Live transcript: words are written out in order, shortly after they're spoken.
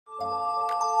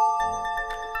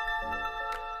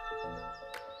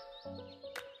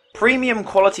Premium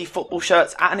quality football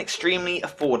shirts at an extremely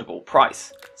affordable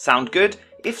price. Sound good?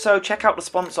 If so, check out the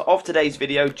sponsor of today's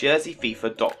video,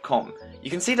 jerseyfifa.com. You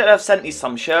can see that I've sent you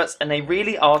some shirts and they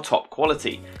really are top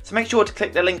quality, so make sure to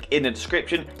click the link in the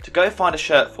description to go find a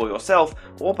shirt for yourself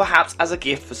or perhaps as a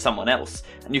gift for someone else.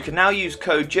 And you can now use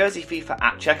code jerseyfifa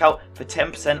at checkout for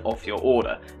 10% off your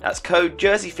order. That's code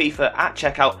jerseyfifa at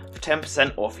checkout for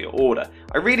 10% off your order.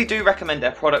 I really do recommend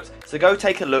their products, so go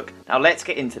take a look. Now let's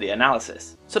get into the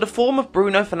analysis. So the form of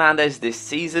Bruno Fernandes this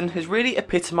season has really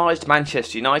epitomised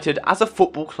Manchester United as a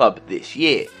football club this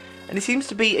year. And it seems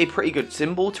to be a pretty good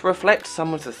symbol to reflect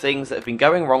some of the things that have been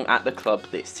going wrong at the club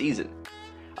this season.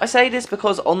 I say this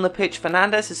because on the pitch,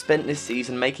 Fernandes has spent this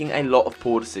season making a lot of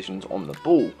poor decisions on the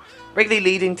ball, regularly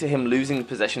leading to him losing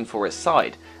possession for his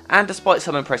side, and despite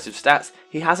some impressive stats,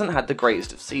 he hasn't had the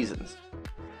greatest of seasons.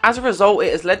 As a result,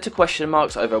 it has led to question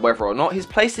marks over whether or not his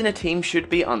place in a team should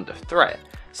be under threat.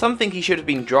 Some think he should have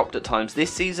been dropped at times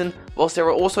this season, whilst there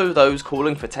are also those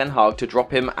calling for Ten Hag to drop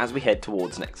him as we head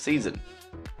towards next season.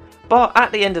 But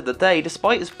at the end of the day,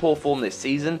 despite his poor form this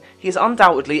season, he is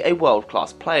undoubtedly a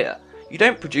world-class player. You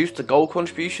don't produce the goal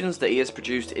contributions that he has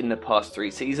produced in the past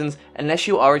 3 seasons unless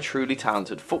you are a truly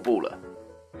talented footballer.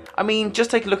 I mean,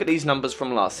 just take a look at these numbers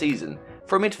from last season.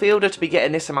 For a midfielder to be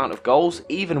getting this amount of goals,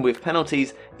 even with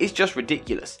penalties, is just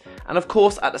ridiculous. And of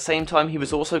course, at the same time, he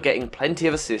was also getting plenty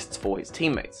of assists for his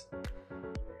teammates.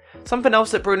 Something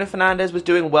else that Bruno Fernandes was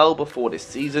doing well before this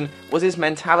season was his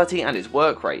mentality and his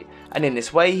work rate, and in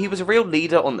this way he was a real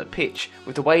leader on the pitch,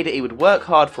 with the way that he would work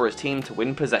hard for his team to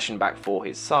win possession back for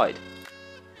his side.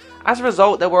 As a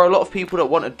result, there were a lot of people that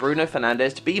wanted Bruno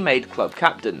Fernandes to be made club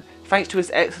captain, thanks to his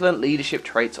excellent leadership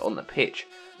traits on the pitch,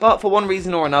 but for one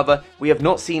reason or another, we have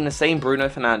not seen the same Bruno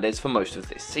Fernandes for most of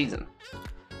this season.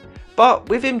 But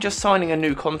with him just signing a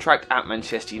new contract at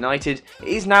Manchester United, it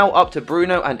is now up to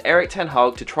Bruno and Erik Ten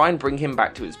Hag to try and bring him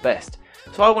back to his best.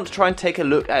 So I want to try and take a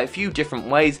look at a few different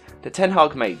ways that Ten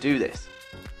Hag may do this.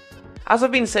 As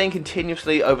I've been saying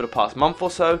continuously over the past month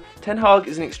or so, Ten Hag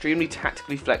is an extremely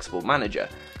tactically flexible manager,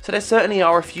 so there certainly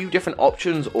are a few different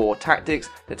options or tactics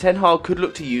that Ten Hag could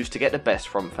look to use to get the best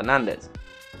from Fernandes.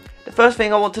 The first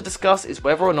thing I want to discuss is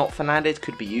whether or not Fernandes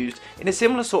could be used in a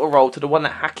similar sort of role to the one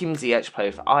that Hakim Ziyech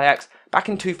played for Ajax back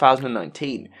in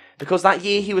 2019, because that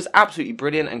year he was absolutely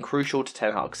brilliant and crucial to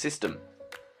Ten Hag's system.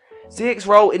 Ziyech's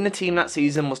role in the team that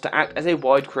season was to act as a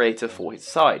wide creator for his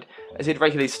side, as he'd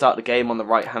regularly start the game on the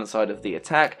right hand side of the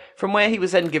attack, from where he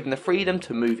was then given the freedom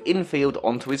to move infield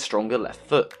onto his stronger left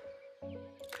foot.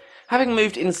 Having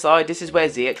moved inside, this is where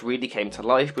Ziyech really came to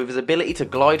life with his ability to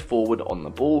glide forward on the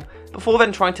ball, before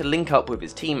then trying to link up with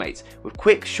his teammates, with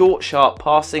quick, short, sharp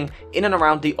passing in and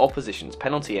around the opposition's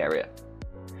penalty area.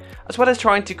 As well as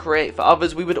trying to create for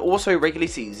others, we would also regularly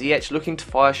see Ziyech looking to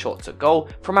fire shots at goal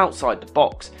from outside the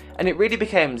box, and it really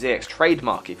became Ziyech's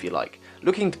trademark if you like,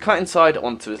 looking to cut inside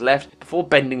onto his left before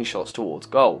bending shots towards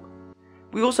goal.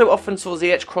 We also often saw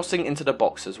Ziyech crossing into the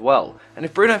box as well, and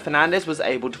if Bruno Fernandes was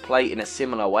able to play in a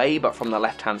similar way but from the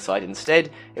left hand side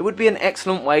instead, it would be an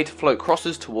excellent way to float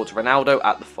crosses towards Ronaldo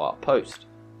at the far post.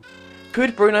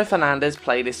 Could Bruno Fernandes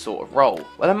play this sort of role?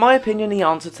 Well, in my opinion the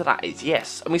answer to that is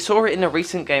yes, and we saw it in a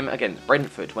recent game against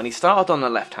Brentford when he started on the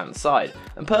left hand side,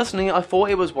 and personally I thought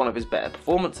it was one of his better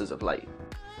performances of late.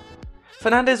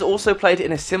 Fernandes also played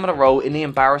in a similar role in the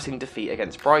embarrassing defeat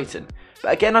against Brighton,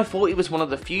 but again I thought he was one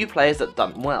of the few players that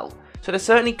done well, so there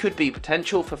certainly could be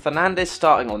potential for Fernandes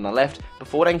starting on the left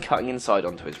before then cutting inside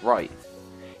onto his right.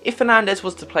 If Fernandes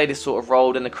was to play this sort of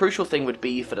role, then the crucial thing would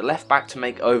be for the left back to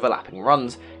make overlapping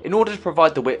runs in order to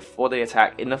provide the width for the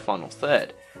attack in the final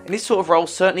third, and this sort of role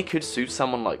certainly could suit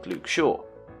someone like Luke Shaw.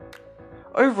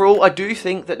 Overall, I do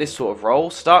think that this sort of role,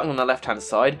 starting on the left hand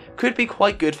side, could be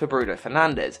quite good for Bruno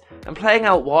Fernandes, and playing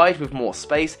out wide with more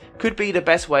space could be the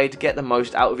best way to get the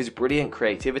most out of his brilliant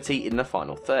creativity in the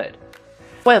final third.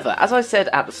 However, as I said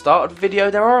at the start of the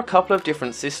video, there are a couple of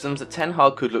different systems that Ten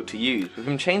Hag could look to use, with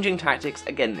him changing tactics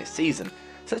again this season,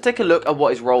 so let's take a look at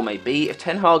what his role may be if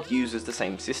Ten Hag uses the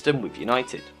same system with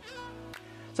United.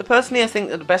 So personally I think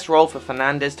that the best role for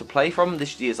Fernandes to play from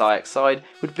this year's Ajax side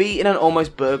would be in an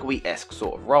almost Bergwijn-esque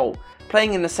sort of role,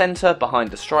 playing in the centre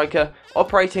behind the striker,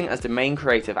 operating as the main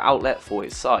creative outlet for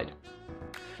his side.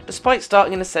 Despite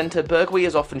starting in the centre, Bergwijn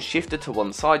is often shifted to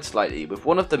one side slightly, with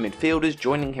one of the midfielders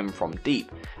joining him from deep,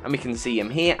 and we can see him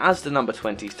here as the number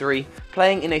 23,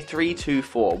 playing in a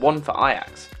 3-2-4-1 for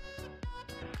Ajax.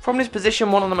 From this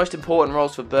position, one of the most important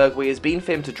roles for Bergwijn has been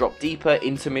for him to drop deeper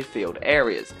into midfield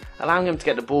areas, allowing him to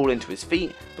get the ball into his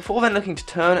feet, before then looking to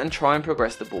turn and try and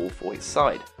progress the ball for his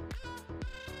side.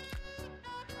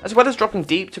 As well as dropping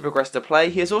deep to progress the play,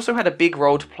 he has also had a big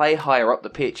role to play higher up the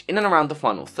pitch in and around the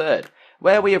final third,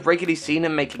 where we have regularly seen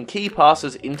him making key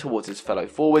passes in towards his fellow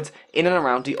forwards in and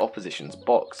around the opposition's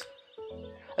box.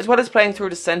 As well as playing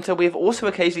through the centre, we have also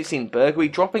occasionally seen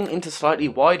Bergwijn dropping into slightly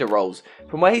wider roles,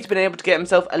 from where he's been able to get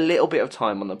himself a little bit of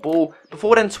time on the ball,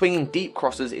 before then swinging deep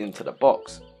crosses into the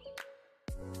box.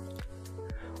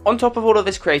 On top of all of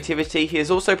this creativity, he has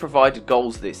also provided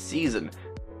goals this season,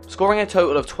 scoring a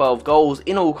total of 12 goals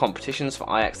in all competitions for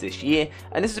Ajax this year,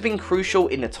 and this has been crucial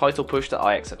in the title push that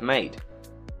Ajax have made.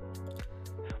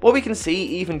 What we can see,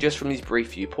 even just from these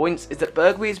brief few points, is that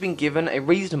Bergwijn has been given a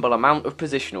reasonable amount of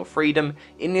positional freedom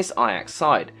in this Ajax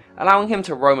side, allowing him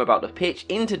to roam about the pitch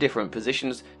into different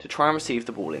positions to try and receive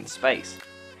the ball in space.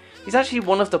 He's actually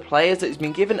one of the players that has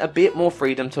been given a bit more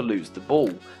freedom to lose the ball,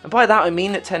 and by that I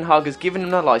mean that Ten Hag has given him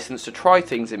the license to try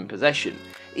things in possession,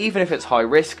 even if it's high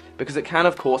risk, because it can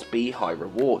of course be high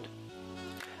reward.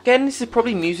 Again, this is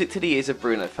probably music to the ears of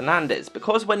Bruno Fernandes,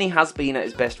 because when he has been at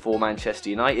his best for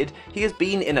Manchester United, he has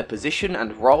been in a position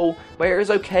and role where it is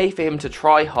okay for him to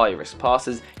try high risk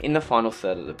passes in the final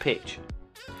third of the pitch.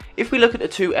 If we look at the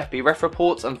two FBref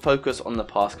reports and focus on the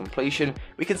pass completion,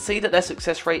 we can see that their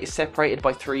success rate is separated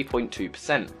by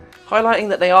 3.2%, highlighting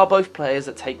that they are both players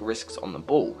that take risks on the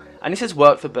ball, and this has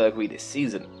worked for Bergwijn this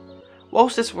season.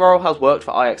 Whilst this role has worked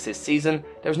for Ajax this season,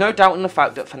 there is no doubt in the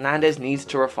fact that Fernandes needs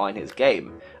to refine his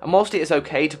game, and whilst it is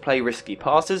okay to play risky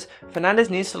passes, Fernandes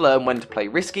needs to learn when to play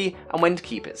risky and when to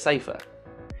keep it safer.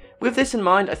 With this in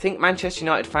mind, I think Manchester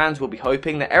United fans will be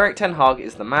hoping that Erik Ten Hag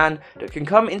is the man that can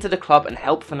come into the club and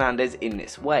help Fernandes in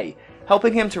this way,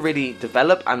 helping him to really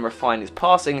develop and refine his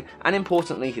passing and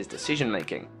importantly his decision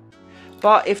making.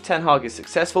 But if Ten Hag is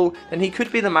successful, then he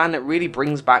could be the man that really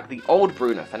brings back the old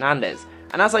Bruno Fernandes.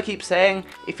 And as I keep saying,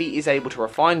 if he is able to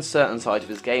refine certain sides of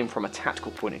his game from a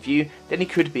tactical point of view, then he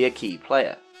could be a key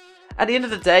player. At the end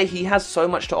of the day, he has so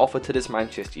much to offer to this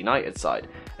Manchester United side,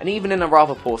 and even in a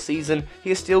rather poor season, he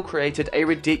has still created a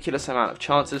ridiculous amount of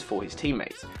chances for his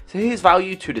teammates, so his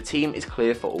value to the team is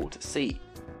clear for all to see.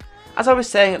 As I was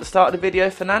saying at the start of the video,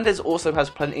 Fernandes also has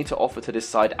plenty to offer to this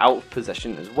side out of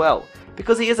possession as well,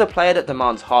 because he is a player that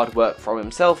demands hard work from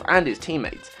himself and his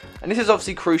teammates, and this is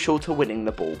obviously crucial to winning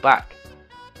the ball back.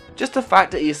 Just the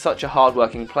fact that he is such a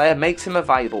hard-working player makes him a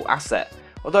valuable asset,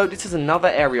 although this is another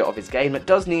area of his game that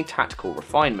does need tactical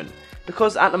refinement,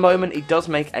 because at the moment he does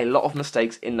make a lot of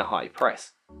mistakes in the high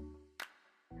press.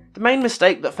 The main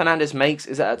mistake that Fernandes makes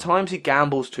is that at times he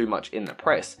gambles too much in the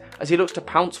press, as he looks to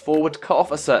pounce forward to cut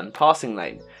off a certain passing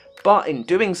lane, but in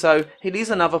doing so, he leaves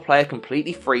another player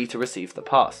completely free to receive the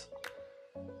pass.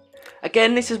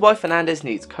 Again, this is why Fernandes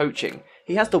needs coaching.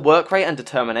 He has the work rate and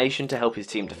determination to help his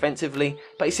team defensively,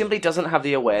 but he simply doesn't have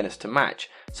the awareness to match,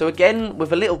 so again,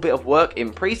 with a little bit of work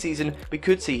in pre-season, we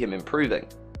could see him improving.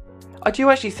 I do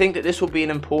actually think that this will be an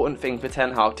important thing for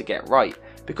Ten Hag to get right,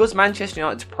 because Manchester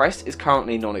United's press is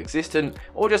currently non-existent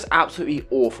or just absolutely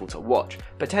awful to watch,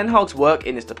 but Ten Hag's work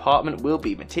in this department will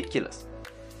be meticulous.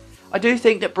 I do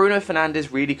think that Bruno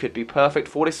Fernandes really could be perfect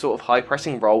for this sort of high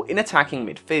pressing role in attacking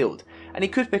midfield, and he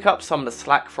could pick up some of the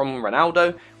slack from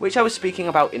Ronaldo, which I was speaking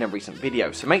about in a recent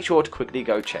video, so make sure to quickly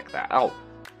go check that out.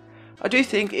 I do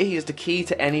think he is the key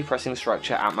to any pressing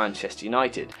structure at Manchester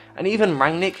United, and even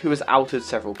Rangnick, who has outed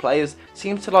several players,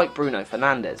 seems to like Bruno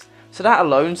Fernandes, so that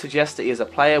alone suggests that he is a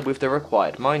player with the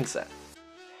required mindset.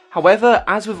 However,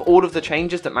 as with all of the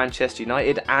changes that Manchester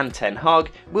United and Ten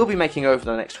Hag will be making over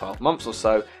the next 12 months or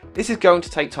so, this is going to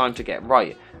take time to get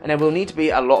right, and there will need to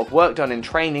be a lot of work done in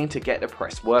training to get the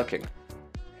press working.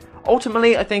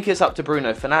 Ultimately, I think it's up to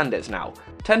Bruno Fernandes now.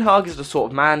 Ten Hag is the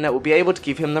sort of man that will be able to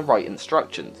give him the right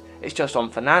instructions. It's just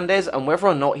on Fernandes and whether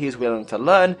or not he is willing to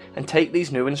learn and take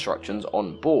these new instructions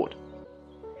on board.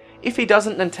 If he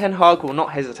doesn't, then Ten Hag will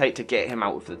not hesitate to get him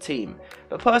out of the team,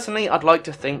 but personally I'd like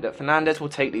to think that Fernandes will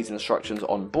take these instructions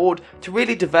on board to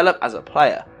really develop as a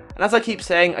player, and as I keep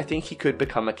saying, I think he could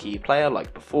become a key player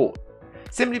like before.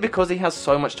 Simply because he has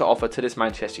so much to offer to this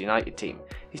Manchester United team.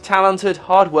 He's talented,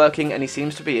 hard-working, and he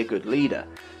seems to be a good leader.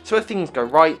 So if things go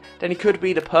right, then he could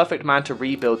be the perfect man to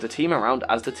rebuild the team around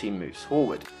as the team moves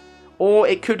forward. Or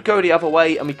it could go the other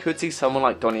way and we could see someone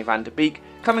like Donny van de Beek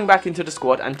coming back into the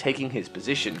squad and taking his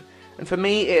position. And for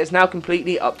me, it is now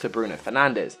completely up to Bruno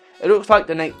Fernandes. It looks like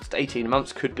the next 18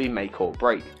 months could be make or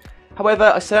break.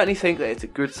 However, I certainly think that it's a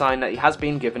good sign that he has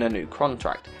been given a new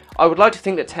contract. I would like to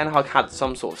think that Ten Hag had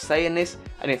some sort of say in this,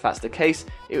 and if that's the case,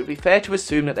 it would be fair to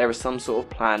assume that there is some sort of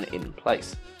plan in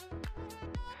place.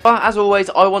 But as always,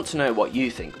 I want to know what you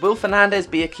think. Will Fernandes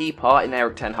be a key part in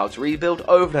Erik Ten Hag's rebuild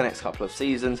over the next couple of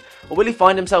seasons, or will he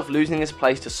find himself losing his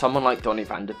place to someone like Donny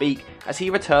van de Beek as he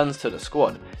returns to the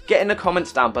squad? Get in the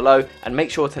comments down below and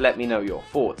make sure to let me know your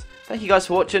thoughts. Thank you guys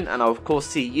for watching, and I'll of course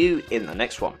see you in the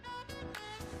next one.